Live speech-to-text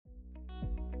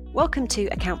Welcome to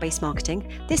Account-Based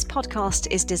Marketing. This podcast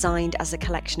is designed as a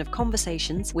collection of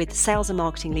conversations with sales and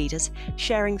marketing leaders,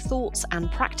 sharing thoughts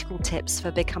and practical tips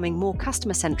for becoming more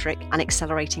customer-centric and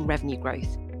accelerating revenue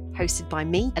growth. Hosted by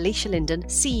me, Alicia Linden,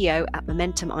 CEO at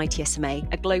Momentum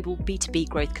ITSMA, a global B2B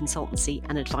growth consultancy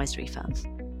and advisory firm.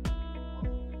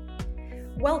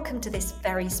 Welcome to this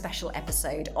very special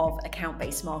episode of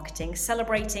Account-Based Marketing,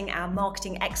 celebrating our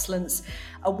Marketing Excellence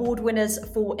Award winners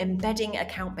for embedding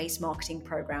account-based marketing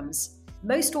programs.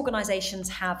 Most organizations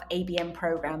have ABM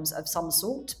programs of some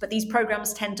sort, but these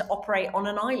programs tend to operate on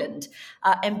an island.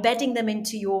 Embedding them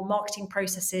into your marketing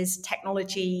processes,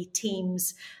 technology,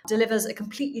 teams, delivers a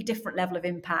completely different level of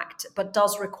impact, but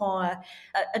does require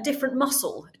a different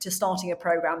muscle to starting a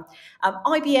program.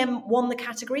 IBM won the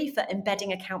category for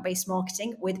embedding account-based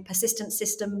marketing, with Persistent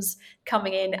Systems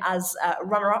coming in as a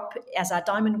runner-up as our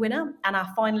diamond winner, and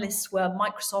our finalists were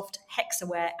Microsoft,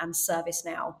 Hexaware, and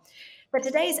ServiceNow. For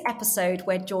today's episode,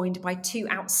 we're joined by two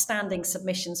outstanding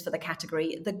submissions for the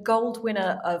category. The gold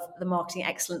winner of the Marketing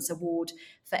Excellence Award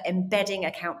for embedding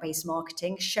account-based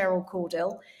marketing, Cheryl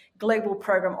Caudill, Global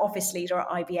Program Office Leader at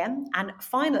IBM, and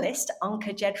finalist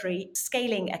Anka Jedri,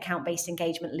 Scaling Account-Based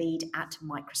Engagement Lead at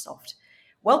Microsoft.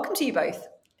 Welcome to you both.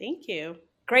 Thank you.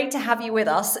 Great to have you with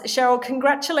us. Cheryl,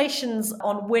 congratulations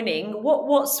on winning.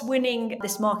 What's winning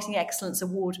this Marketing Excellence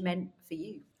Award meant for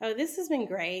you? Oh, this has been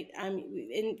great.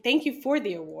 And thank you for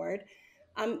the award.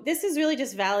 This has really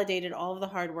just validated all of the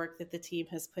hard work that the team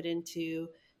has put into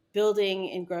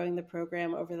building and growing the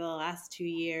program over the last 2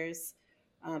 years.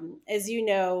 As you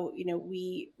know,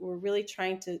 we were really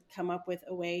trying to come up with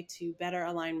a way to better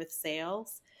align with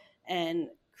sales and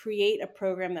create a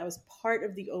program that was part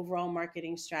of the overall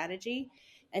marketing strategy.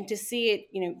 And to see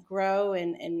it, grow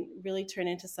and really turn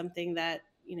into something that,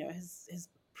 has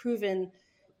proven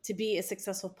to be a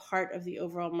successful part of the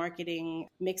overall marketing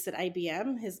mix at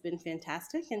IBM has been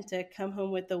fantastic. And to come home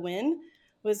with the win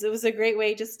was a great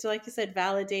way just to, like you said,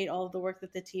 validate all of the work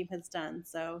that the team has done.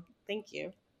 So thank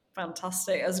you.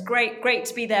 Fantastic. It was great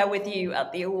to be there with you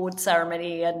at the award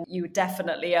ceremony, and you were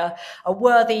definitely a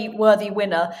worthy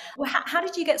winner. How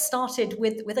did you get started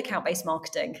with account-based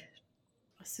marketing?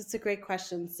 So it's a great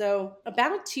question. So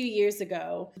about 2 years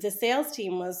ago, the sales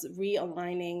team was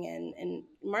realigning and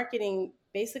marketing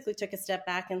basically took a step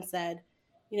back and said,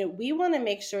 we want to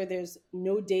make sure there's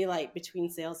no daylight between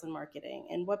sales and marketing.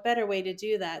 And what better way to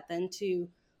do that than to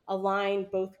align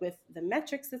both with the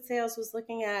metrics that sales was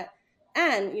looking at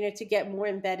and, to get more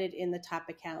embedded in the top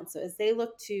accounts. So as they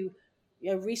look to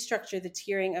restructure the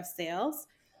tiering of sales,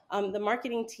 the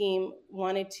marketing team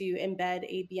wanted to embed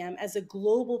ABM as a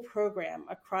global program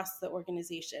across the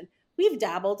organization. We've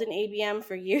dabbled in ABM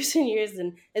for years and years.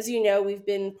 And as you know, we've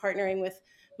been partnering with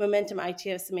Momentum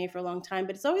ITSMA for a long time,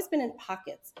 but it's always been in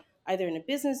pockets, either in a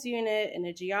business unit, in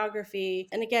a geography.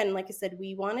 And again, like I said,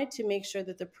 we wanted to make sure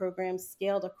that the program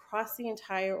scaled across the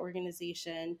entire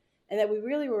organization and that we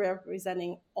really were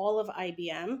representing all of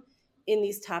IBM in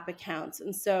these top accounts.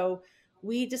 And so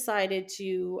we decided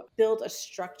to build a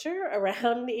structure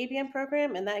around the ABM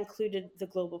program, and that included the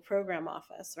Global Program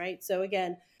Office, right? So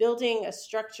again, building a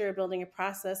structure, building a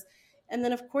process, and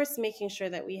then of course, making sure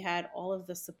that we had all of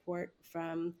the support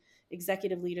from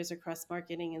executive leaders across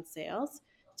marketing and sales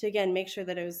to, again, make sure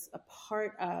that it was a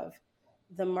part of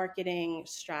the marketing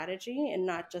strategy and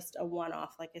not just a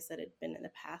one-off, like I said, it had been in the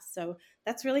past. So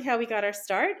that's really how we got our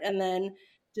start, and then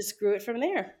just grew it from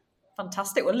there.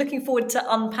 Fantastic. We're looking forward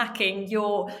to unpacking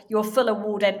your full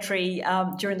award entry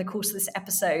during the course of this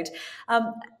episode.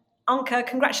 Anka,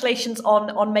 congratulations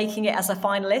on making it as a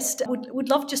finalist. Would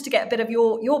love just to get a bit of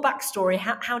your backstory.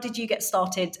 How did you get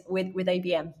started with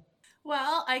ABM?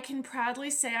 Well, I can proudly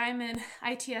say I'm an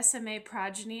ITSMA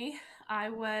progeny. I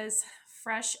was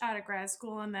fresh out of grad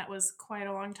school, and that was quite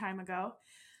a long time ago.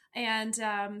 And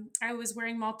I was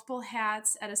wearing multiple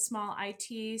hats at a small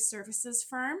IT services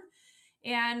firm.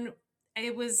 And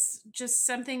it was just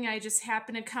something I just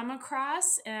happened to come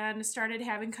across and started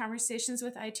having conversations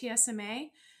with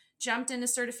ITSMA, jumped into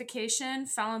certification,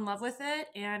 fell in love with it.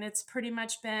 And it's pretty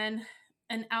much been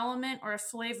an element or a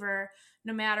flavor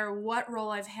no matter what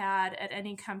role I've had at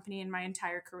any company in my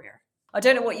entire career. I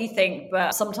don't know what you think,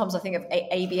 but sometimes I think of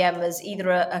ABM as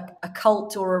either a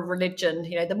cult or a religion.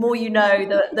 The more you know,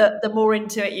 the more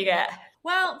into it you get.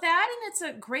 Well, that and it's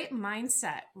a great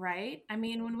mindset, right? I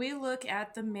mean, when we look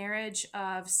at the marriage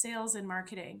of sales and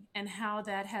marketing and how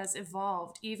that has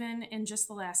evolved, even in just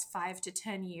the last 5 to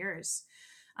 10 years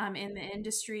in the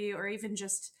industry, or even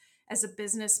just as a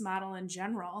business model in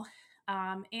general,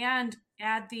 and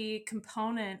add the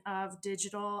component of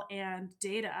digital and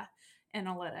data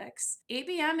analytics.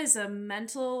 ABM is a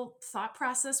mental thought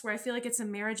process where I feel like it's a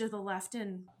marriage of the left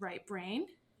and right brain.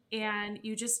 And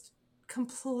you just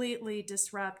completely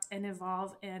disrupt and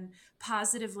evolve and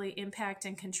positively impact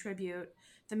and contribute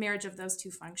the marriage of those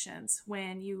two functions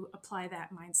when you apply that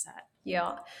mindset.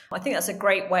 Yeah, I think that's a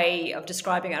great way of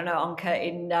describing it. I know,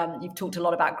 Anka, you've talked a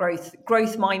lot about growth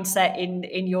mindset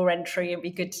in your entry. It'd be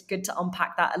good to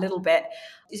unpack that a little bit.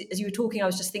 As you were talking, I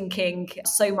was just thinking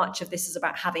so much of this is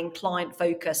about having client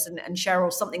focus. And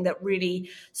Cheryl, something that really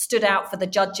stood out for the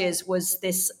judges was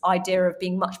this idea of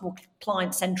being much more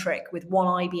client-centric with one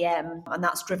IBM. And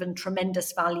that's driven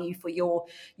tremendous value for your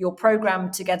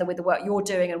program together with the work you're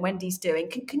doing and Wendy's doing.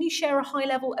 Can you share a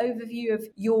high-level overview of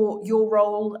your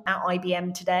role at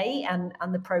IBM today and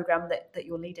the program that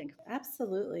you're leading?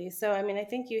 Absolutely. So, I mean, I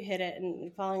think you hit it,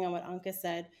 and following on what Anka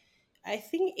said, I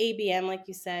think ABM, like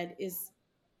you said, is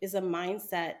a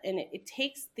mindset, and it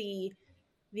takes the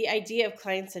idea of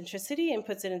client centricity and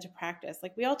puts it into practice.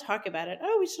 Like, we all talk about it.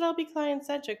 Oh, we should all be client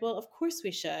centric. Well, of course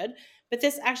we should. But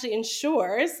this actually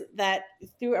ensures that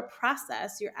through a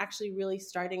process, you're actually really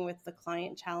starting with the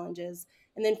client challenges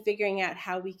and then figuring out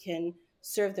how we can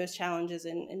serve those challenges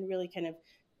and really kind of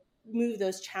move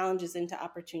those challenges into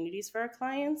opportunities for our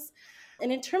clients.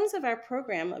 And in terms of our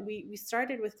program, we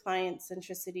started with client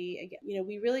centricity. Again,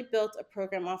 we really built a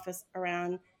program office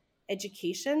around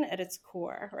education at its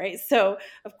core, right? So,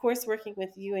 of course, working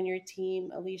with you and your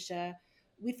team, Alicia,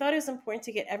 we thought it was important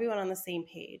to get everyone on the same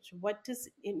page. What does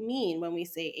it mean when we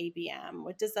say ABM?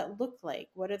 What does that look like?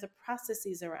 What are the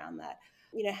processes around that?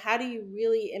 How do you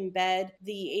really embed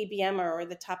the ABMer or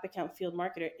the top account field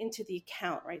marketer into the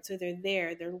account, right? So they're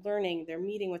there, they're learning, they're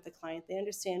meeting with the client, they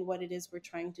understand what it is we're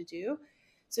trying to do.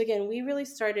 So again, we really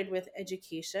started with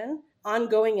education,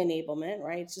 ongoing enablement,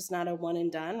 right? It's just not a one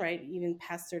and done, right? Even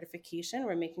past certification,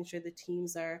 we're making sure the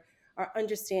teams are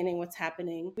understanding what's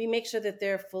happening. We make sure that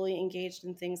they're fully engaged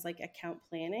in things like account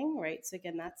planning, right? So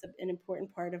again, that's an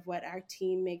important part of what our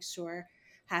team makes sure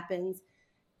happens.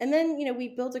 And then, we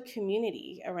build a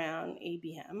community around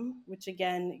ABM, which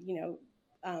again,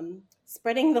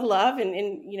 spreading the love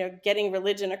and getting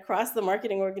religion across the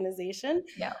marketing organization,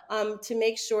 to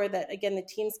make sure that, again, the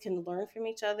teams can learn from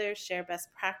each other, share best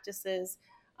practices.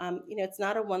 It's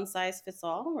not a one size fits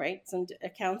all, right? Some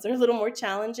accounts are a little more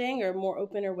challenging or more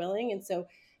open or willing. And so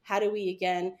how do we,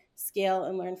 again, scale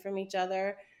and learn from each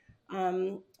other?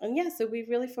 So we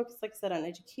really focus, like I said, on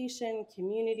education,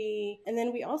 community, and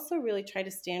then we also really try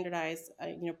to standardize,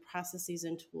 processes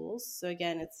and tools. So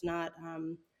again, it's not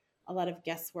a lot of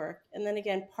guesswork. And then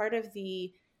again, part of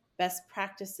the best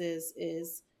practices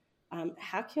is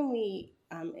how can we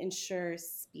ensure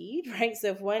speed, right? So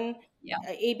if one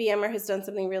ABMer has done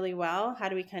something really well, how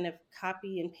do we kind of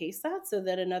copy and paste that so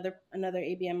that another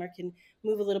ABMer can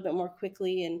move a little bit more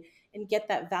quickly and get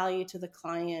that value to the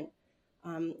client,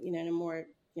 in a more,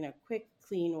 quick,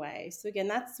 clean way. So again,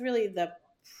 that's really the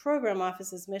program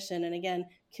office's mission. And again,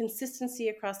 consistency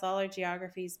across all our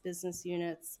geographies, business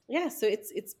units. Yeah. So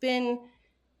it's been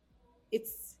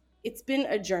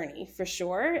a journey for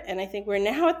sure. And I think we're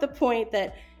now at the point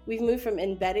that we've moved from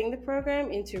embedding the program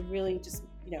into really just,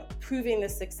 proving the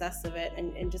success of it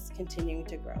and just continuing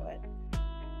to grow it.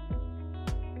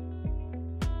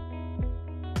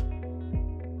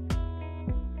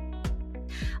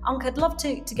 Anka, I'd love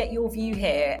to get your view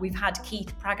here. We've had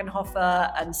Keith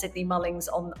Pragenhofer and Sydney Mullings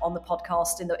on the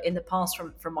podcast in the past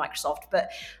from Microsoft, but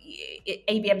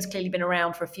ABM's clearly been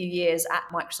around for a few years at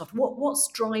Microsoft. What's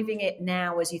driving it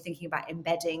now as you're thinking about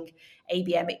embedding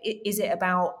ABM? Is it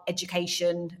about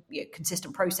education,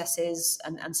 consistent processes,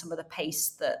 and some of the pace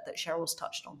that Cheryl's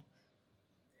touched on?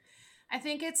 I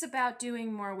think it's about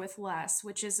doing more with less,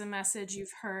 which is a message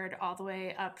you've heard all the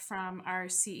way up from our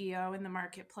CEO in the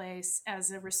marketplace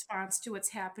as a response to what's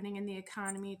happening in the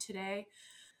economy today.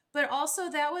 But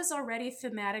also that was already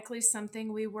thematically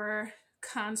something we were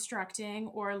constructing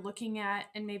or looking at,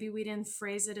 and maybe we didn't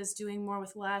phrase it as doing more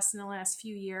with less in the last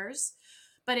few years,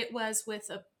 but it was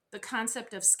with the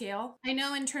concept of scale. I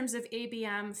know in terms of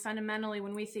ABM, fundamentally,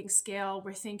 when we think scale,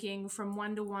 we're thinking from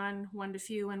one-to-one,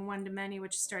 one-to-few, and one-to-many,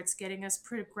 which starts getting us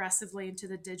progressively into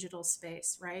the digital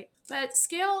space, right? But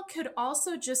scale could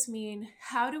also just mean,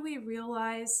 how do we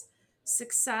realize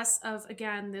success of,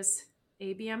 again, this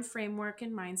ABM framework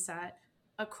and mindset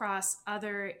across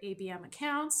other ABM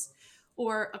accounts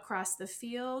or across the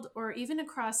field or even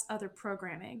across other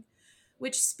programming,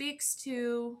 which speaks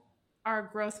to our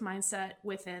growth mindset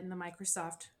within the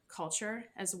Microsoft culture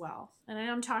as well. And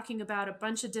I'm talking about a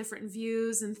bunch of different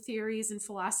views and theories and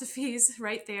philosophies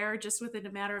right there, just within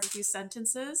a matter of a few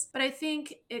sentences. But I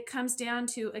think it comes down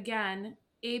to, again,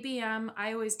 ABM,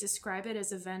 I always describe it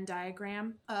as a Venn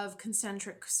diagram of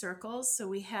concentric circles. So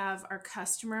we have our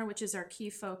customer, which is our key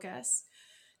focus.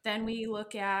 Then we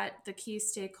look at the key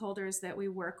stakeholders that we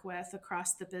work with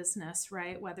across the business,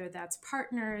 right? Whether that's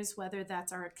partners, whether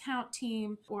that's our account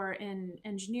team or in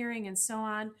engineering and so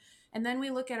on. And then we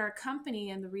look at our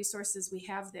company and the resources we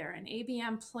have there. And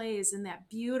ABM plays in that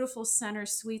beautiful center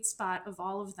sweet spot of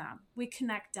all of them. We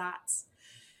connect dots.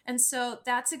 And so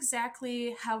that's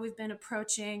exactly how we've been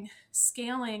approaching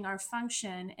scaling our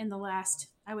function in the last,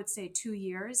 I would say, 2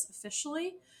 years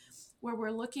officially, where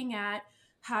we're looking at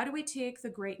how do we take the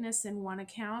greatness in one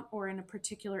account or in a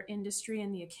particular industry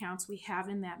and the accounts we have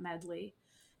in that medley,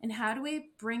 and how do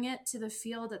we bring it to the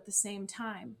field at the same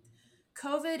time?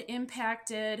 COVID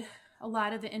impacted a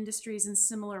lot of the industries in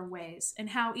similar ways, and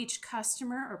how each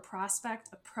customer or prospect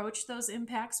approached those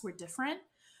impacts were different.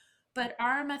 But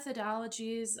our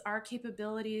methodologies, our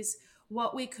capabilities,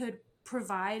 what we could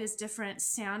provide as different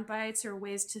sound bites or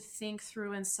ways to think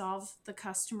through and solve the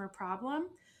customer problem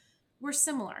were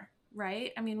similar,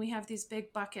 right? I mean, we have these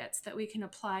big buckets that we can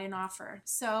apply and offer.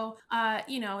 So,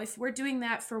 if we're doing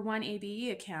that for one ABE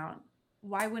account,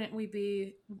 why wouldn't we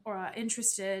be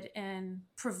interested in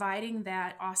providing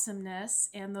that awesomeness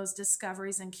and those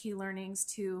discoveries and key learnings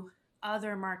to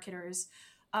other marketers,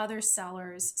 other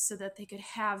sellers, so that they could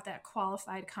have that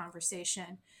qualified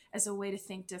conversation as a way to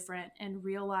think different and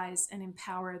realize and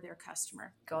empower their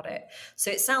customer. Got it.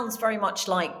 So it sounds very much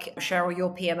like, Cheryl,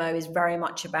 your PMO is very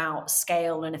much about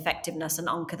scale and effectiveness, and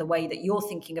Anka, the way that you're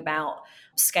thinking about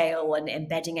scale and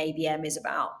embedding ABM is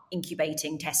about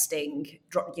incubating, testing,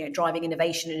 driving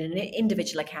innovation in an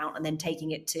individual account and then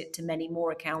taking it to many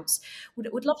more accounts.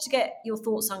 Would love to get your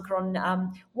thoughts, Anka,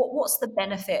 on what's the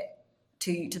benefit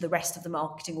to the rest of the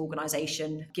marketing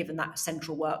organization, given that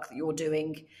central work that you're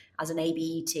doing as an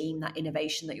ABE team, that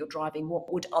innovation that you're driving?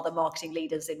 What would other marketing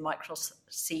leaders in Microsoft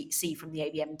see from the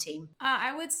ABM team?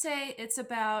 I would say it's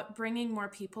about bringing more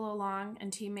people along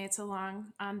and teammates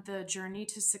along on the journey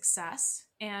to success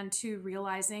and to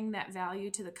realizing that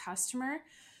value to the customer.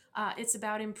 It's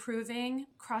about improving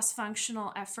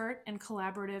cross-functional effort and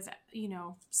collaborative,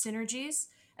 synergies,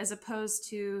 as opposed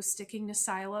to sticking to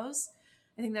silos.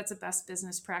 I think that's a best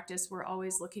business practice we're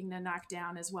always looking to knock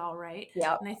down as well, right?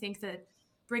 Yeah. And I think that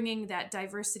bringing that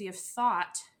diversity of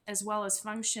thought as well as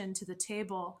function to the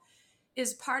table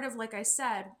is part of, like I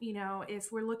said,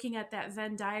 if we're looking at that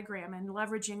Venn diagram and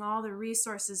leveraging all the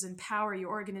resources and power your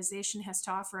organization has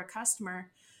to offer a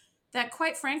customer, that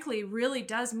quite frankly really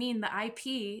does mean the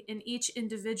IP in each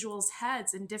individual's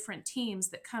heads and different teams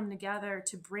that come together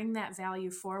to bring that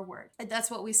value forward. And that's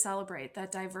what we celebrate,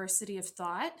 that diversity of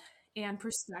thought and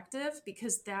perspective,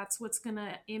 because that's what's going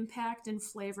to impact and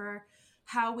flavor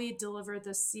how we deliver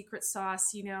the secret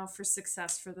sauce, for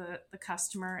success for the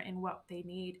customer and what they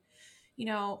need.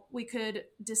 We could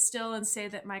distill and say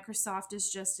that Microsoft is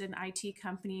just an IT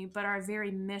company, but our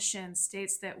very mission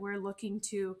states that we're looking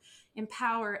to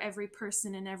empower every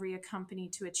person in every company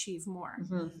to achieve more,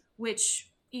 which,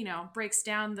 breaks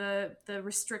down the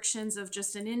restrictions of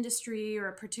just an industry or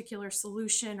a particular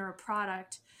solution or a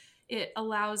product. It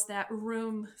allows that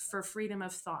room for freedom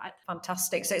of thought.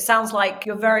 Fantastic. So it sounds like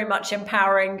you're very much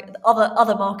empowering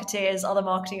other marketeers, other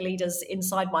marketing leaders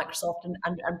inside Microsoft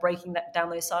and breaking that down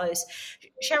those silos.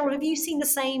 Cheryl, have you seen the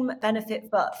same benefit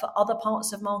for other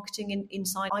parts of marketing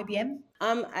inside IBM?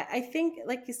 I think,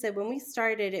 like you said, when we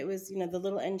started, it was, the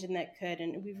little engine that could,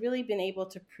 and we've really been able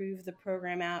to prove the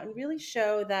program out and really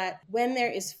show that when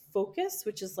there is focus,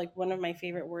 which is like one of my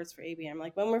favorite words for ABM,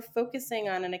 like when we're focusing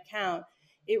on an account,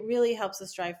 it really helps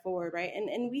us drive forward, right?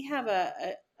 And we have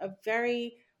a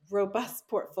very robust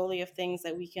portfolio of things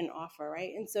that we can offer,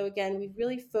 right? And so again, we've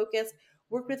really focused,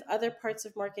 worked with other parts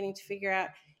of marketing to figure out,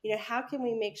 how can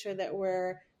we make sure that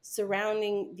we're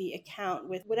surrounding the account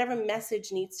with whatever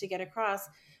message needs to get across,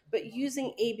 but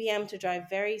using ABM to drive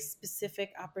very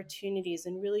specific opportunities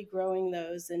and really growing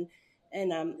those and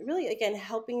really, again,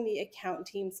 helping the account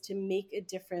teams to make a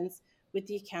difference with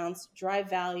the accounts, drive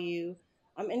value,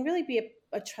 and really be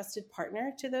a trusted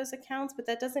partner to those accounts. But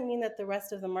that doesn't mean that the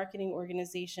rest of the marketing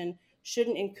organization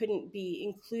shouldn't and couldn't be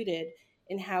included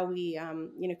in how we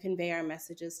convey our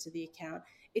messages to the account.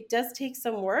 It does take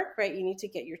some work, right? You need to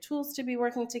get your tools to be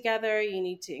working together. You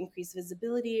need to increase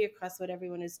visibility across what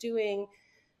everyone is doing.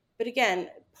 But again,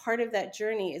 part of that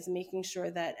journey is making sure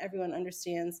that everyone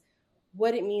understands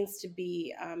what it means to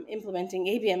be implementing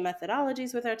ABM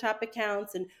methodologies with our top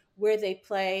accounts and where they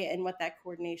play and what that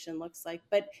coordination looks like.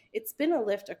 But it's been a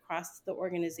lift across the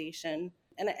organization.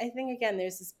 And I think, again,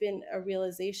 there's been a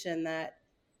realization that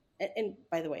and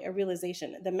by the way, a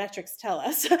realization, the metrics tell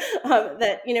us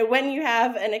that, when you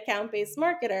have an account-based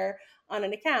marketer on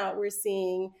an account, we're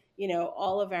seeing,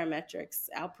 all of our metrics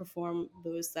outperform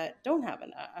those that don't have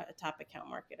a top account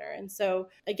marketer. And so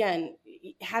again,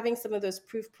 having some of those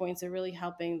proof points are really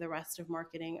helping the rest of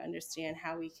marketing understand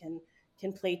how we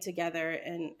can play together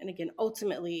and again,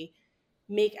 ultimately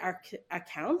make our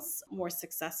accounts more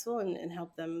successful and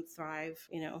help them thrive,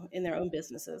 in their own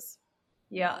businesses.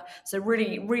 Yeah, so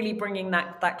really, really bringing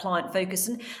that client focus,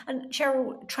 and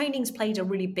Cheryl, training's played a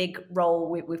really big role.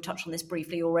 We've touched on this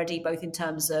briefly already, both in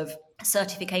terms of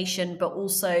certification, but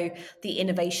also the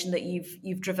innovation that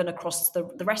you've driven across the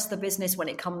rest of the business when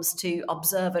it comes to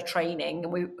observer training.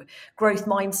 Growth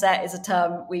mindset is a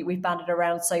term we've banded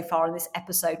around so far in this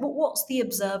episode. What's the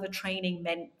observer training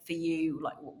meant for you?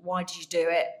 Like, why did you do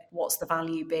it? What's the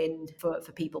value been for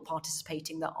people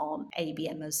participating that aren't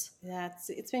ABMers? Yeah,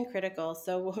 it's been critical.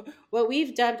 So what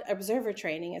we've dubbed observer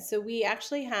training is, so we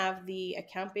actually have the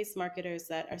account-based marketers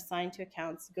that are assigned to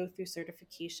accounts go through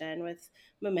certification with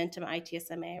Momentum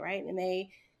ITSMA, right? And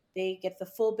they get the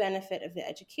full benefit of the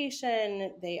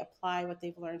education. They apply what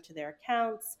they've learned to their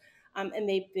accounts. And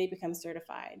they become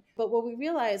certified. But what we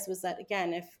realized was that,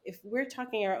 again, if we're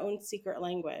talking our own secret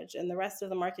language and the rest of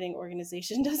the marketing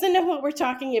organization doesn't know what we're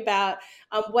talking about,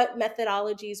 what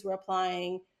methodologies we're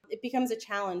applying, it becomes a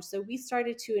challenge. So we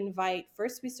started to invite,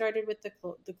 first we started with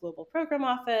the global program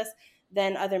office,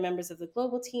 then other members of the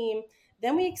global team.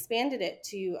 Then we expanded it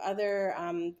to other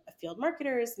field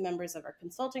marketers, members of our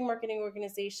consulting marketing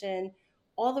organization,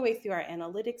 all the way through our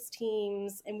analytics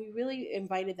teams. And we really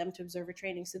invited them to observer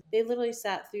training. So they literally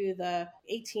sat through the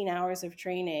 18 hours of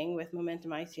training with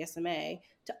Momentum ITSMA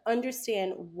to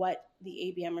understand what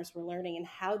the ABMers were learning and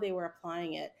how they were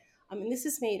applying it. And this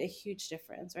has made a huge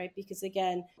difference, right? Because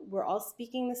again, we're all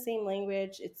speaking the same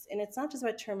language. It's not just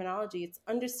about terminology, it's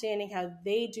understanding how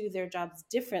they do their jobs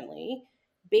differently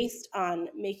based on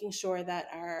making sure that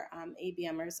our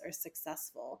ABMers are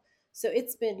successful. So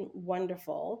it's been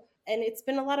wonderful. And it's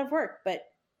been a lot of work, but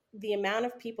the amount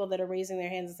of people that are raising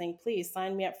their hands and saying, please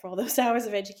sign me up for all those hours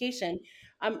of education,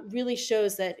 really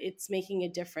shows that it's making a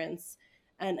difference.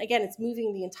 And again, it's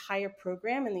moving the entire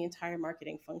program and the entire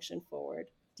marketing function forward.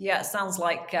 Yeah, it sounds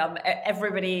like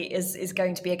everybody is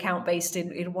going to be account based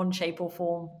in one shape or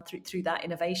form through that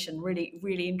innovation. Really,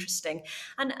 really interesting.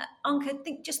 And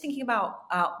Anka, just thinking about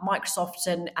Microsoft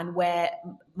and where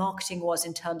marketing was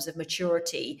in terms of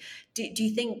maturity, do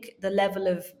you think the level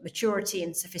of maturity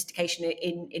and sophistication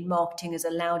in marketing has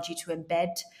allowed you to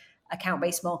embed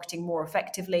account-based marketing more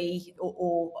effectively,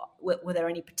 or were there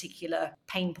any particular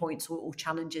pain points or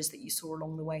challenges that you saw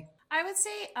along the way? I would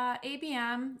say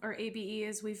ABM, or ABE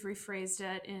as we've rephrased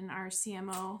it in our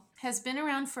CMO, has been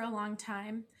around for a long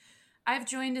time. I've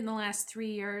joined in the last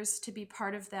 3 years to be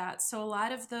part of that. So a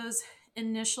lot of those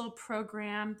initial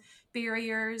program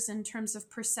barriers in terms of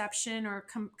perception or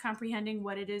comprehending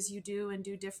what it is you do and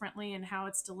do differently and how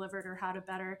it's delivered or how to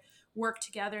better work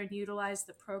together and utilize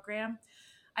the program,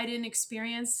 I didn't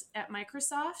experience at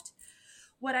Microsoft.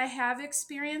 What I have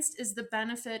experienced is the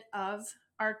benefit of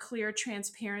our clear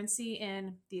transparency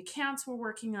in the accounts we're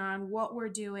working on, what we're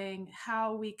doing,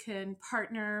 how we can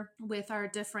partner with our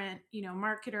different,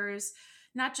 marketers,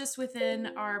 not just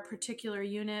within our particular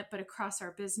unit, but across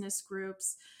our business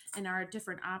groups and our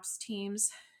different ops teams,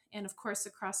 and of course,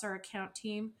 across our account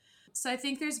team. So I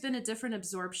think there's been a different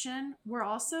absorption. We're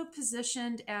also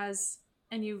positioned as,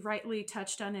 and you rightly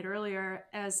touched on it earlier,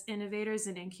 as innovators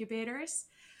and incubators.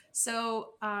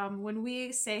 So when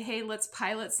we say, hey, let's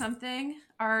pilot something,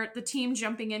 the team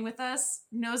jumping in with us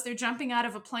knows they're jumping out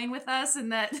of a plane with us,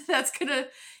 and that's going to,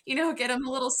 get them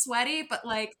a little sweaty. But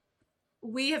like,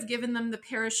 we have given them the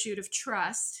parachute of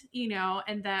trust,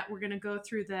 and that we're going to go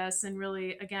through this. And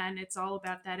really, again, it's all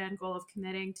about that end goal of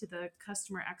committing to the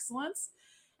customer excellence.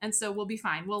 And so we'll be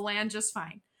fine. We'll land just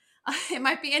fine. It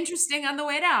might be interesting on the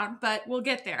way down, but we'll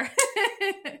get there.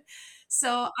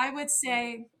 So I would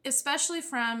say, especially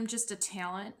from just a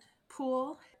talent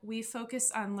pool, we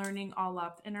focus on learning all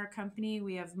up in our company.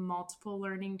 We have multiple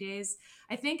learning days.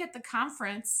 I think at the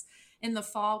conference in the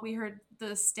fall, we heard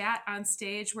the stat on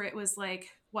stage where it was like,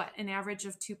 an average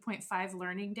of 2.5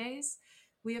 learning days.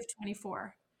 We have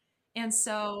 24. And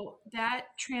so that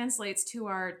translates to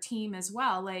our team as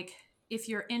well. Like, if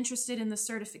you're interested in the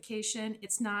certification,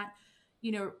 it's not,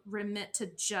 remit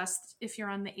to just if you're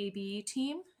on the ABE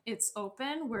team. It's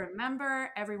open. We're a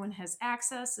member. Everyone has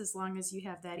access as long as you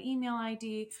have that email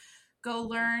ID. Go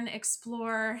learn,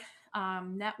 explore,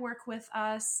 network with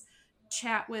us,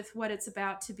 chat with what it's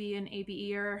about to be an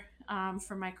ABEer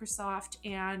for Microsoft.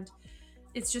 And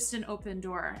it's just an open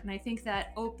door. And I think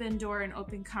that open door and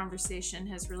open conversation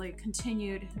has really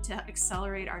continued to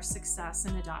accelerate our success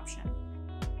and adoption.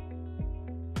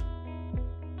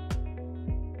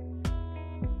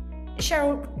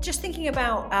 Cheryl, just thinking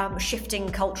about shifting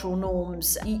cultural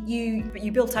norms, you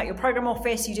built out your program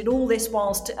office, you did all this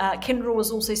whilst Kyndryl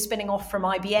was also spinning off from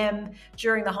IBM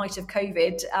during the height of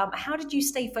COVID. How did you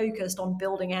stay focused on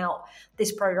building out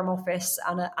this program office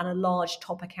and a large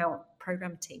top account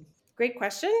program team? Great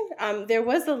question. There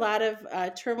was a lot of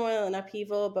turmoil and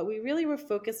upheaval, but we really were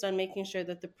focused on making sure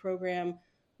that the program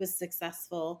was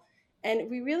successful. And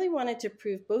we really wanted to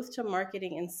prove both to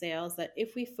marketing and sales that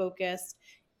if we focused,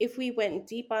 if we went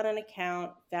deep on an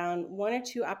account, found one or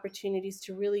two opportunities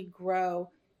to really grow,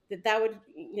 that would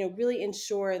really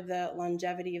ensure the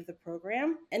longevity of the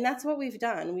program. And that's what we've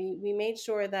done. We made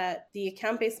sure that the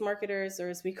account-based marketers, or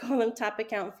as we call them, top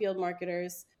account field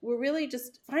marketers, were really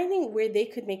just finding where they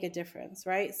could make a difference,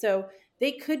 right? So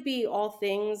they could be all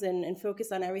things and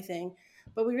focus on everything,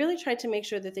 but we really tried to make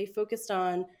sure that they focused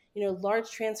on large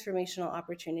transformational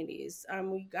opportunities.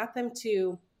 We got them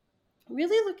to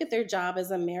really look at their job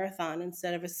as a marathon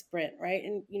instead of a sprint, right?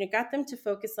 And got them to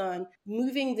focus on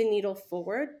moving the needle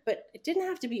forward, but it didn't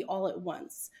have to be all at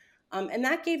once. And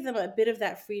that gave them a bit of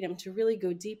that freedom to really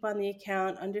go deep on the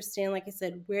account, understand, like I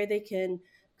said, where they could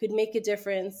make a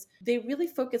difference. They really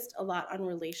focused a lot on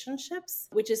relationships,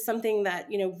 which is something that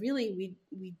really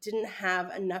we didn't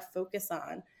have enough focus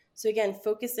on. So again,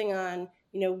 focusing on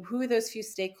who are those few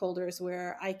stakeholders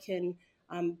where I can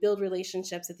build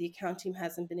relationships that the account team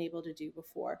hasn't been able to do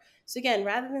before. So again,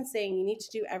 rather than saying you need to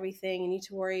do everything, you need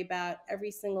to worry about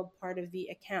every single part of the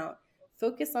account,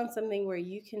 focus on something where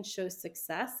you can show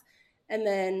success, and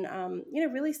then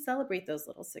really celebrate those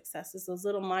little successes, those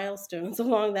little milestones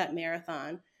along that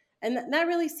marathon. And that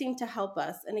really seemed to help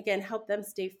us, and again, help them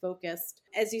stay focused.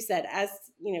 As you said, as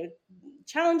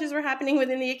challenges were happening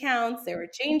within the accounts, there were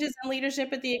changes in leadership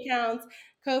at the accounts,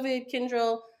 COVID,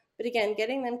 Kyndryl. But again,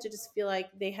 getting them to just feel like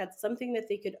they had something that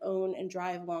they could own and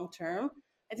drive long term,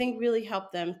 I think really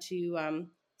helped them to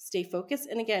stay focused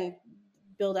and again,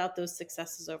 build out those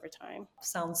successes over time.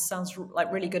 Sounds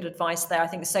like really good advice there. I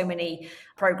think so many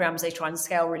programs, they try and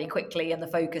scale really quickly and the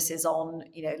focus is on,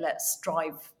 let's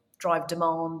drive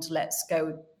demand, let's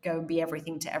go and be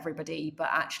everything to everybody, but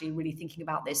actually really thinking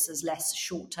about this as less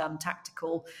short-term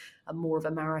tactical and more of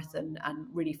a marathon and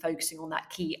really focusing on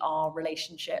that key R,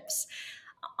 relationships.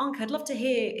 Anke, I'd love to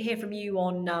hear from you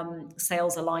on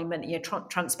sales alignment,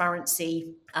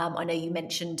 transparency. I know you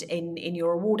mentioned in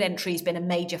your award entry has been a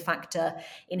major factor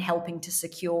in helping to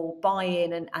secure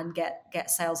buy-in and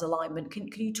get sales alignment. Can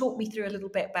you talk me through a little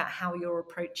bit about how you're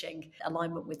approaching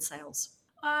alignment with sales?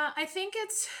 I think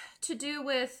it's to do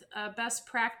with best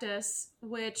practice,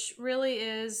 which really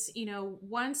is,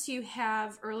 once you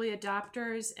have early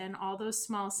adopters and all those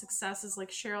small successes like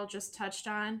Cheryl just touched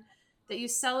on, that you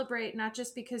celebrate not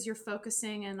just because you're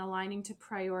focusing and aligning to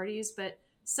priorities, but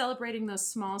celebrating those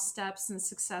small steps and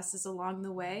successes along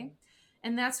the way.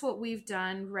 And that's what we've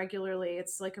done regularly.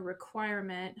 It's like a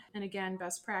requirement. And again,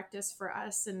 best practice for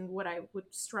us. And what I would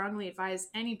strongly advise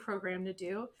any program to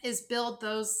do is build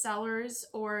those sellers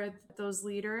or those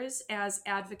leaders as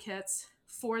advocates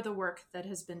for the work that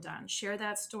has been done. Share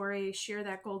that story, share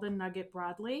that golden nugget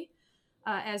broadly.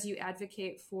 As you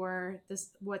advocate for this,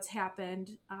 what's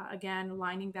happened, again,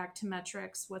 lining back to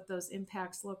metrics, what those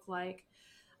impacts look like.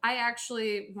 I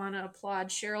actually want to applaud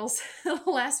Cheryl's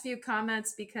last few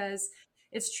comments because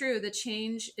it's true. The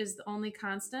change is the only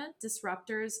constant.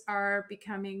 Disruptors are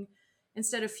becoming,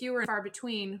 instead of fewer and far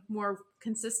between, more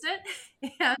consistent.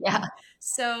 And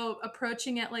so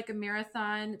approaching it like a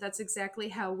marathon, that's exactly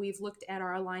how we've looked at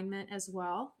our alignment as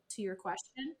well, to your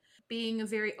question. Being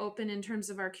very open in terms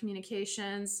of our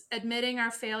communications, admitting our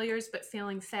failures, but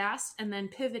failing fast, and then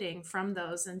pivoting from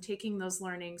those and taking those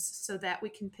learnings so that we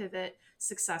can pivot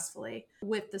successfully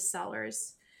with the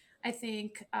sellers. I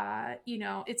think,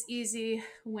 it's easy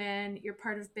when you're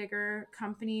part of bigger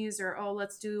companies or,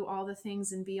 let's do all the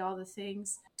things and be all the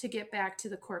things, to get back to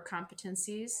the core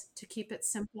competencies, to keep it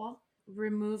simple,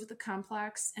 remove the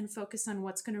complex, and focus on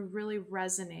what's going to really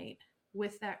resonate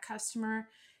with that customer.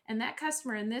 And that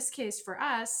customer, in this case for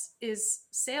us, is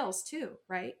sales too,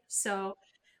 right? So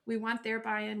we want their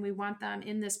buy-in. We want them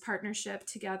in this partnership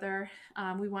together.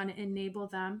 We want to enable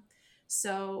them.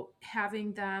 So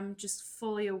having them just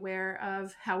fully aware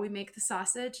of how we make the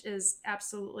sausage is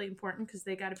absolutely important because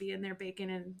they got to be in their bacon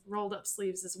and rolled up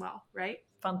sleeves as well, right?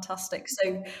 Fantastic.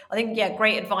 So I think,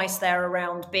 great advice there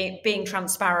around being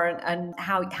transparent and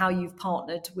how you've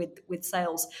partnered with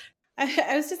sales.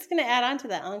 I was just going to add on to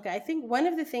that, Anke. I think one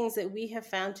of the things that we have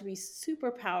found to be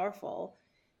super powerful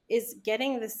is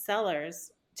getting the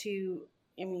sellers to,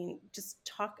 just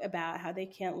talk about how they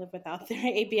can't live without their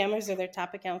ABMers or their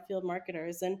top account field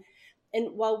marketers. And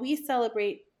while we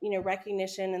celebrate,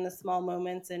 recognition and the small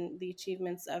moments and the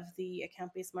achievements of the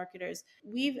account-based marketers,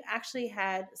 we've actually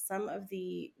had some of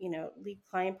the, lead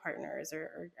client partners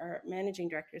or managing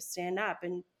directors stand up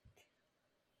and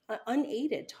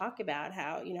unaided talk about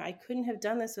how, I couldn't have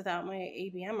done this without my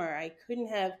ABM, or I couldn't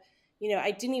have,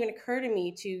 I didn't even occur to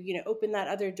me to, open that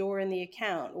other door in the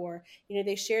account, or,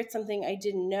 they shared something I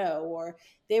didn't know, or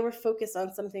they were focused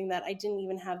on something that I didn't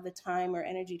even have the time or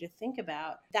energy to think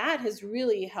about. That has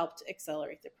really helped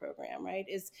accelerate the program, right?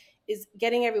 Is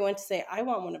getting everyone to say, I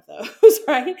want one of those,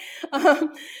 right?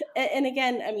 And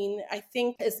again, I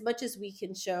think as much as we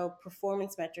can show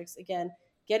performance metrics, again,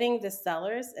 getting the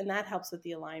sellers, and that helps with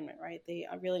the alignment, right? They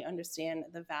really understand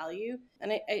the value.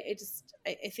 And I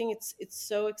think it's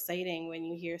so exciting when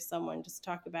you hear someone just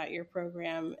talk about your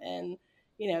program and,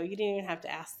 you didn't even have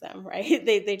to ask them, right?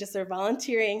 They just are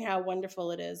volunteering how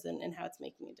wonderful it is and how it's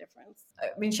making a difference.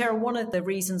 Cheryl, one of the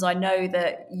reasons I know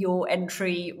that your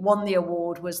entry won the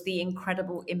award was the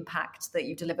incredible impact that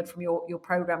you delivered from your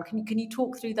program. Can you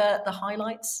talk through the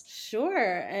highlights?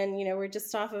 Sure. And, we're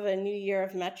just off of a new year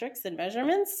of metrics and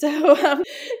measurements. So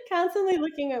constantly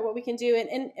looking at what we can do.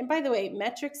 And by the way,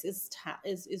 metrics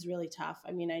is really tough.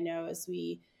 I know as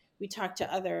we talk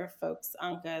to other folks,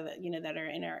 Anka, that, that are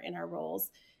in our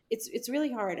roles, it's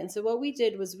really hard. And so what we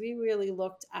did was we really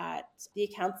looked at the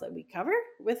accounts that we cover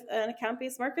with an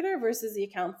account-based marketer versus the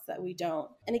accounts that we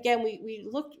don't. And again, we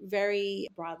looked very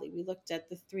broadly. We looked at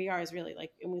the 3 R's really,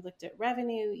 and we looked at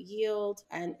revenue, yield,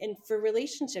 and for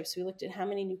relationships, we looked at how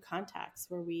many new contacts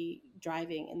were we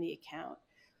driving in the account.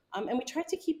 And we tried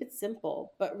to keep it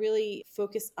simple, but really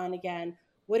focus on, again,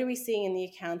 what are we seeing in the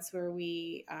accounts where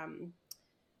we,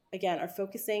 again, are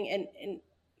focusing and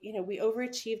we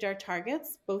overachieved our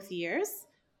targets both years.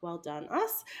 Well done,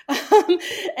 us.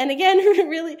 And again,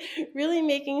 really, really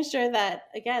making sure that,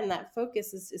 again, that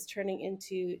focus is turning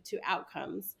into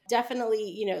outcomes.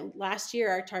 Definitely, last year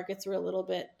our targets were a little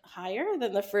bit higher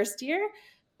than the first year.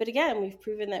 But again, we've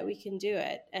proven that we can do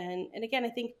it. And again, I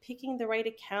think picking the right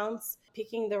accounts,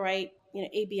 picking the right,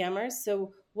 ABMers.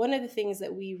 So one of the things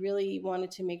that we really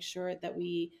wanted to make sure that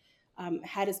we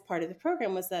had as part of the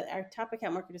program was that our top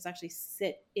account marketers actually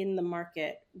sit in the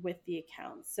market with the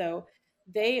accounts. So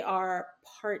they are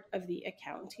part of the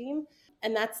account team.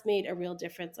 And that's made a real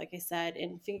difference, like I said,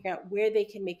 in figuring out where they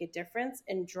can make a difference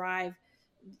and drive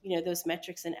those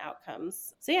metrics and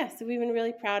outcomes. So we've been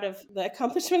really proud of the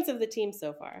accomplishments of the team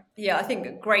so far. Yeah, I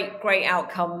think great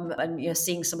outcome, and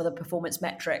seeing some of the performance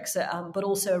metrics, but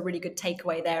also a really good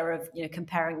takeaway there of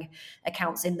comparing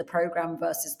accounts in the program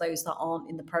versus those that aren't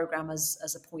in the program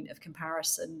as a point of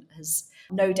comparison has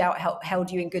no doubt held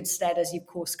you in good stead as you've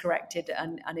course corrected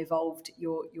and evolved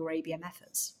your ABM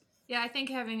efforts. Yeah, I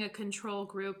think having a control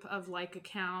group of like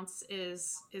accounts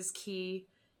is key.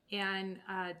 And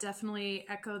definitely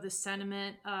echo the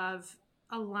sentiment of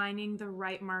aligning the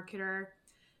right marketer,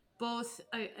 both,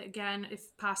 again,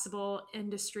 if possible,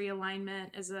 industry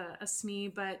alignment as a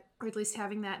SME, but or at least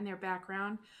having that in their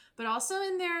background, but also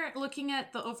in their looking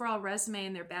at the overall resume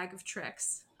and their bag of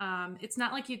tricks. It's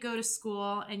not like you go to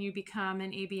school and you become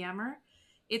an ABMer.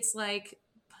 It's like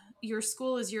your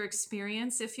school is your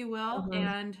experience, if you will,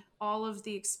 and all of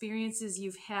the experiences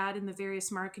you've had in the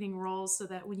various marketing roles, so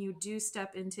that when you do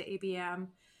step into ABM,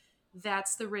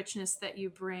 that's the richness that you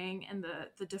bring and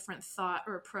the different thought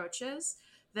or approaches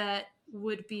that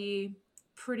would be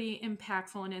pretty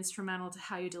impactful and instrumental to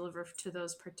how you deliver to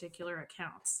those particular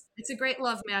accounts. It's a great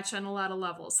love match on a lot of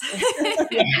levels.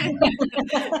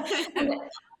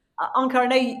 Anka, I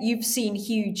know you've seen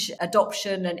huge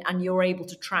adoption and you're able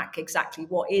to track exactly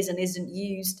what is and isn't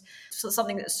used. So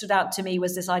something that stood out to me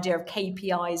was this idea of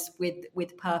KPIs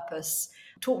with purpose.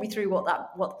 Talk me through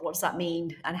what does that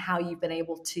mean and how you've been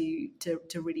able to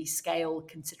really scale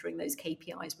considering those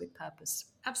KPIs with purpose.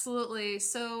 Absolutely.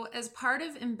 So as part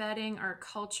of embedding our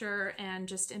culture and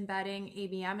just embedding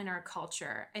ABM in our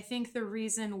culture, I think the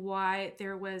reason why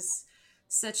there was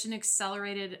such an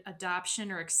accelerated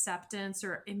adoption or acceptance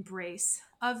or embrace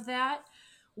of that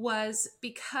was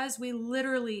because we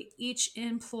literally, each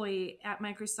employee at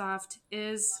Microsoft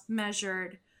is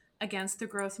measured against the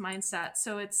growth mindset.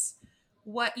 So it's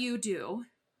what you do,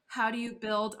 how do you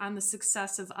build on the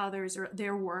success of others or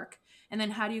their work, and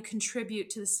then how do you contribute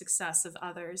to the success of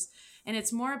others? And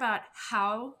it's more about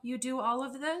how you do all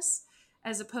of this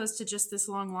as opposed to just this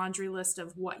long laundry list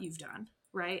of what you've done.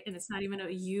 Right. And it's not even a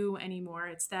you anymore.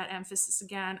 It's that emphasis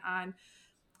again on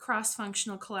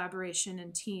cross-functional collaboration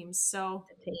and teams. So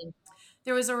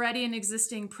there was already an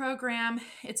existing program.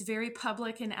 It's very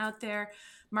public and out there.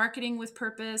 Marketing with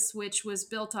Purpose, which was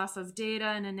built off of data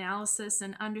and analysis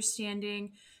and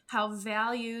understanding how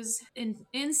values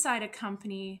inside a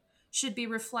company should be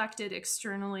reflected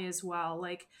externally as well.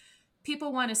 Like,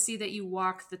 people want to see that you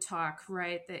walk the talk,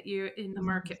 right? That you're in the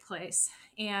marketplace.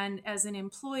 And as an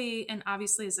employee, and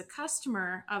obviously as a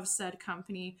customer of said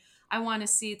company, I want to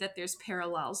see that there's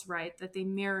parallels, right? That they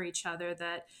mirror each other,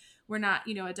 that we're not,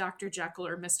 a Dr. Jekyll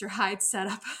or Mr. Hyde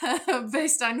setup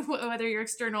based on whether you're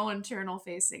external or internal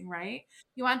facing, right?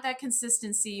 You want that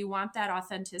consistency. You want that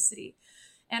authenticity.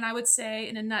 And I would say,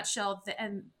 in a nutshell,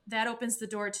 and that opens the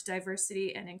door to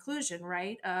diversity and inclusion,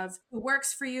 right? Of who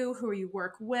works for you, who you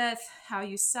work with, how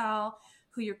you sell,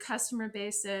 who your customer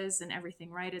base is, and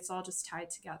everything, right? It's all just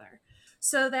tied together.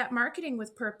 So that Marketing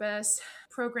with Purpose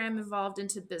program evolved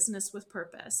into Business with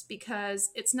Purpose, because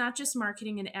it's not just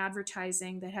marketing and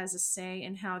advertising that has a say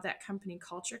in how that company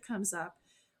culture comes up.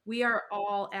 We are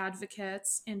all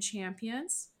advocates and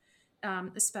champions,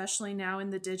 especially now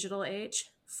in the digital age,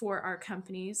 for our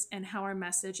companies and how our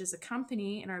message as a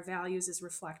company and our values is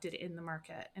reflected in the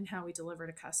market and how we deliver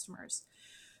to customers.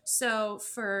 So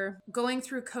for going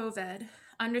through COVID,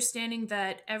 understanding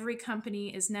that every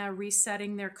company is now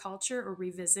resetting their culture or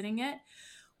revisiting it,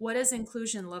 what does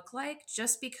inclusion look like?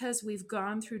 Just because we've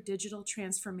gone through digital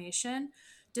transformation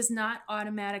does not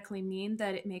automatically mean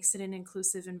that it makes it an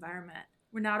inclusive environment.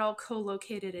 We're not all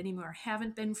co-located anymore,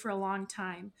 haven't been for a long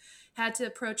time, had to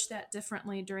approach that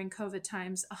differently during COVID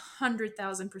times,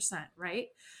 100,000%, right?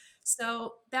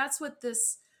 So that's what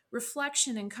this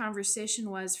reflection and conversation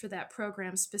was for that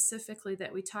program specifically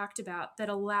that we talked about, that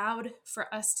allowed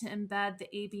for us to embed the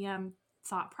ABM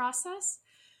thought process,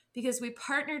 because we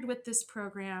partnered with this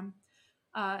program,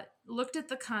 looked at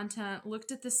the content,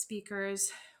 looked at the speakers,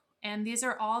 and these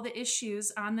are all the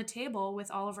issues on the table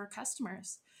with all of our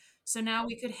customers. So now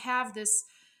we could have this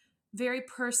very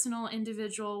personal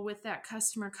individual with that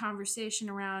customer conversation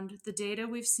around the data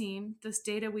we've seen, this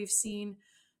data we've seen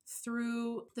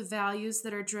through the values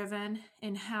that are driven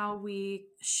in how we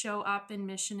show up in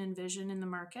mission and vision in the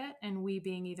market, and we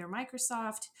being either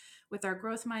Microsoft with our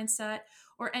growth mindset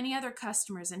or any other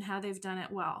customers and how they've done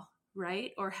it well,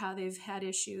 right? Or how they've had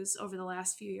issues over the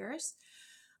last few years.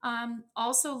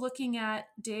 Also looking at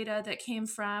data that came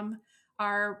from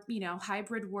our,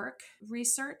 hybrid work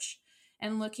research,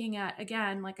 and looking at,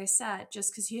 again, like I said,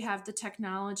 just because you have the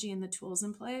technology and the tools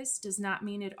in place does not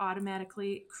mean it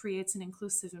automatically creates an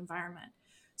inclusive environment.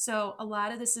 So a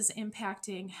lot of this is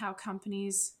impacting how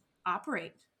companies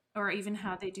operate or even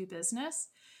how they do business.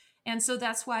 And so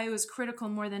that's why it was critical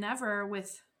more than ever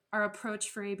with our approach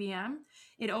for ABM.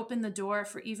 It opened the door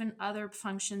for even other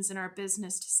functions in our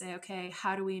business to say, okay,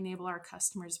 how do we enable our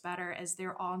customers better as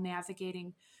they're all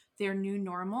navigating their new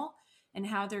normal and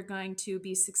how they're going to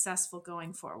be successful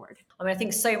going forward. I mean, I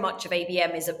think so much of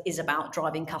ABM is about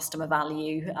driving customer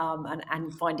value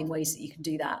and finding ways that you can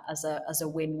do that as a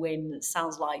win-win. It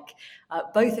sounds like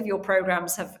both of your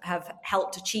programs have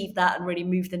helped achieve that and really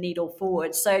move the needle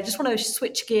forward. So I just want to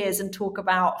switch gears and talk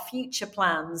about future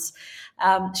plans.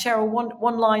 Cheryl,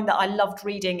 one line that I loved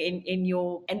reading in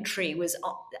your entry was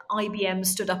IBM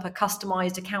stood up a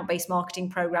customized account-based marketing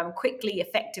program quickly,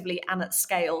 effectively, and at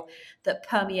scale that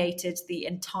permeated the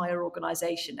entire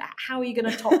organization. How are you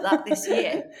going to top that this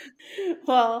year?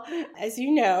 Well, as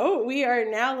you know, we are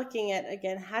now looking at,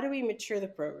 again, how do we mature the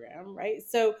program, right?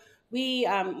 So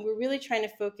we're really trying to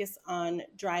focus on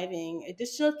driving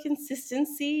additional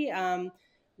consistency.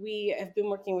 We have been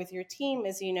working with your team,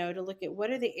 as you know, to look at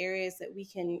what are the areas that we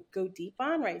can go deep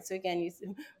on, right? So again,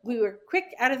 we were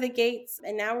quick out of the gates,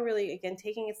 and now we're really, again,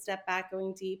 taking a step back,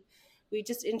 going deep. We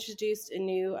just introduced a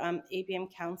new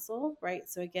ABM council, right?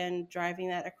 So again, driving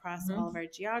that across all of our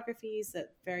geographies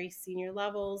at very senior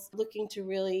levels, looking to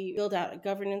really build out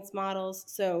governance models.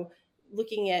 So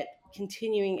looking at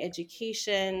continuing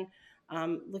education,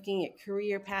 looking at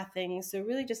career pathing. So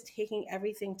really just taking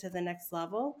everything to the next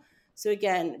level. So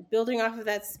again, building off of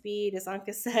that speed, as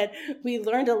Anka said, we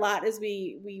learned a lot as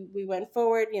we went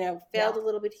forward, failed a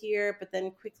little bit here, but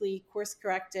then quickly course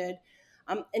corrected.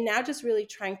 And now just really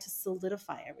trying to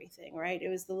solidify everything, right? It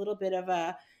was a little bit of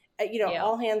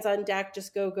all hands on deck,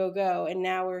 just go, go, go. And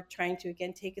now we're trying to,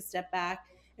 again, take a step back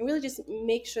and really just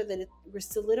make sure that we're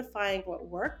solidifying what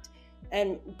worked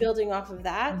and building off of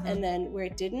that. And then where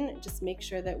it didn't, just make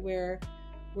sure that we're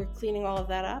cleaning all of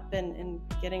that up and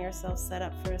getting ourselves set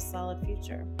up for a solid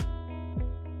future.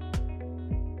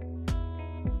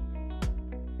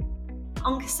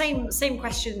 Anke, same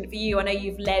question for you. I know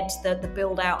you've led the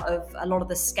build out of a lot of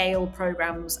the scale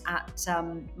programs at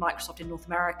Microsoft in North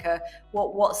America.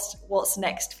 What's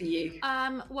next for you?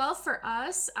 Well, for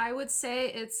us, I would say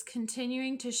it's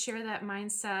continuing to share that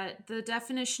mindset. The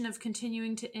definition of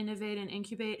continuing to innovate and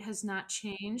incubate has not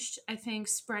changed. I think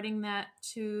spreading that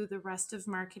to the rest of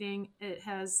marketing, it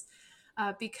has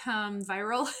become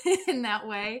viral in that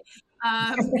way.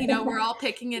 We're all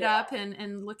picking it up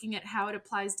and looking at how it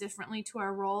applies differently to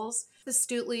our roles.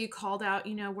 Astutely, you called out,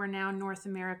 we're now North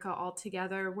America all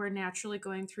together. We're naturally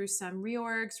going through some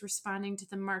reorgs, responding to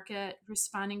the market,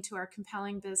 responding to our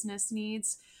compelling business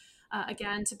needs.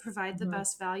 Again, to provide the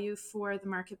best value for the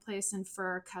marketplace and for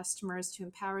our customers to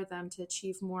empower them to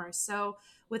achieve more. So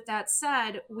with that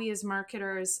said, we as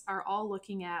marketers are all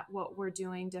looking at what we're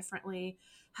doing differently.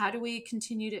 How do we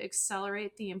continue to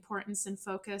accelerate the importance and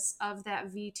focus of that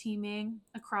V teaming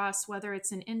across whether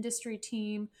it's an industry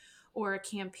team or a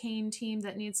campaign team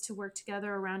that needs to work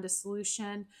together around a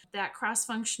solution? That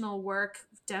cross-functional work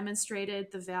demonstrated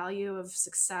the value of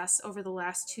success over the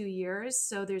last 2 years.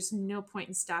 So there's no point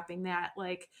in stopping that.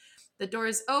 Like, the door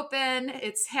is open,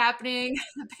 it's happening,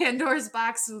 Pandora's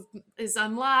box is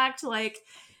unlocked. Like,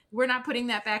 we're not putting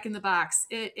that back in the box.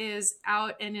 It is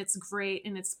out and it's great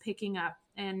and it's picking up.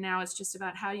 And now it's just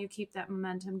about how you keep that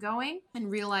momentum going and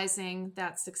realizing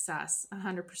that success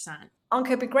 100%. Anke,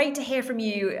 it'd be great to hear from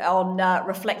you on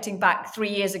reflecting back 3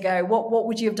 years ago. What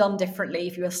would you have done differently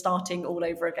if you were starting all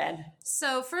over again?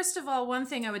 So first of all, one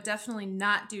thing I would definitely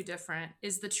not do different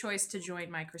is the choice to join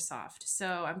Microsoft.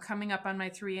 So I'm coming up on my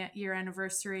 3-year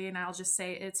anniversary, and I'll just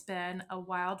say it's been a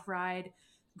wild ride.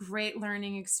 Great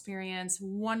learning experience,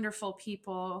 wonderful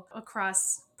people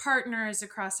across partners,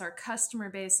 across our customer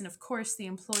base, and of course the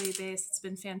employee base. It's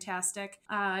been fantastic.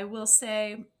 I will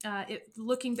say,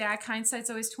 looking back, hindsight's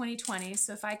always 2020.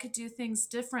 So if I could do things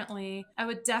differently, I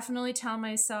would definitely tell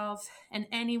myself and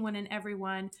anyone and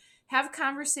everyone, have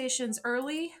conversations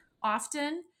early,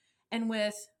 often, and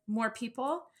with more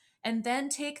people. And then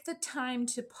take the time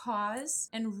to pause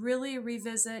and really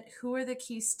revisit who are the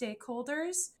key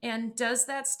stakeholders, and does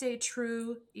that stay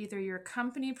true, either your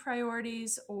company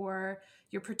priorities or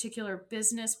your particular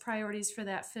business priorities for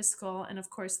that fiscal, and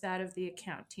of course that of the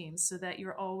account team, so that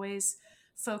you're always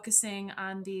focusing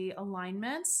on the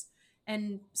alignments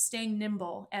and staying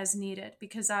nimble as needed,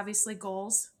 because obviously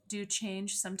goals do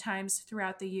change sometimes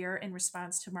throughout the year in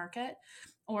response to market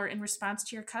or in response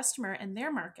to your customer and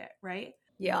their market, right?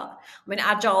 Yeah, I mean,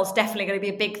 Agile is definitely going to be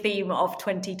a big theme of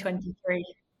 2023.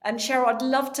 And Cheryl, I'd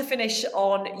love to finish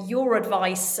on your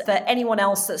advice for anyone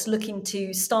else that's looking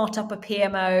to start up a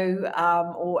PMO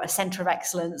or a center of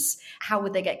excellence. How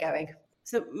would they get going?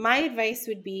 So my advice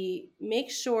would be,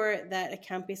 make sure that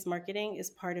account-based marketing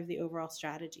is part of the overall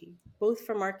strategy, both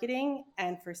for marketing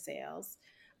and for sales.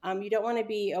 You don't want to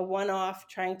be a one-off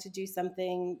trying to do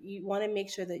something. You want to make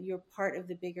sure that you're part of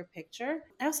the bigger picture.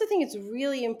 I also think it's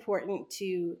really important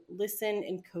to listen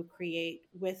and co-create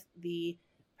with the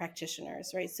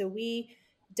practitioners, right? So we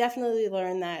definitely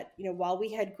learned that, while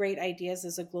we had great ideas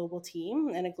as a global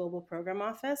team and a global program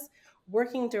office,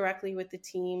 working directly with the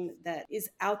team that is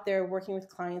out there working with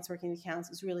clients, working with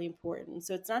accounts is really important.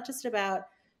 So it's not just about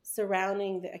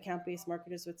surrounding the account-based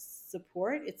marketers with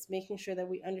support. It's making sure that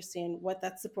we understand what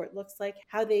that support looks like,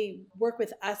 how they work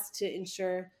with us to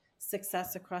ensure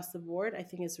success across the board, I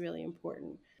think is really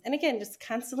important. And again, just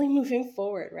constantly moving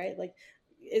forward, right? Like,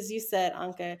 as you said,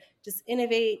 Anke, just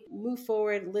innovate, move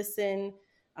forward, listen,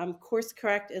 course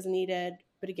correct as needed.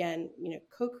 But again,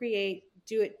 co-create,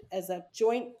 do it as a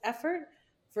joint effort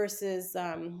versus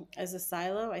as a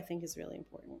silo, I think is really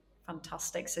important.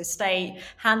 Fantastic. So stay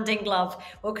hand in glove.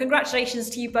 Well, congratulations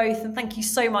to you both. And thank you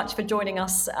so much for joining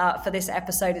us for this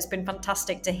episode. It's been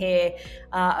fantastic to hear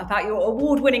about your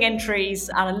award-winning entries.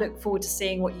 And I look forward to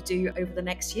seeing what you do over the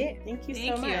next year. Thank you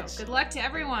so much. Good luck to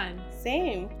everyone.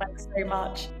 Same. Thanks so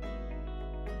much.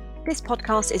 This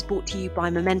podcast is brought to you by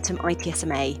Momentum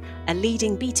ITSMA, a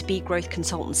leading B2B growth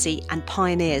consultancy and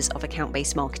pioneers of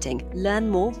account-based marketing. Learn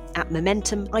more at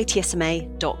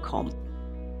momentumitsma.com.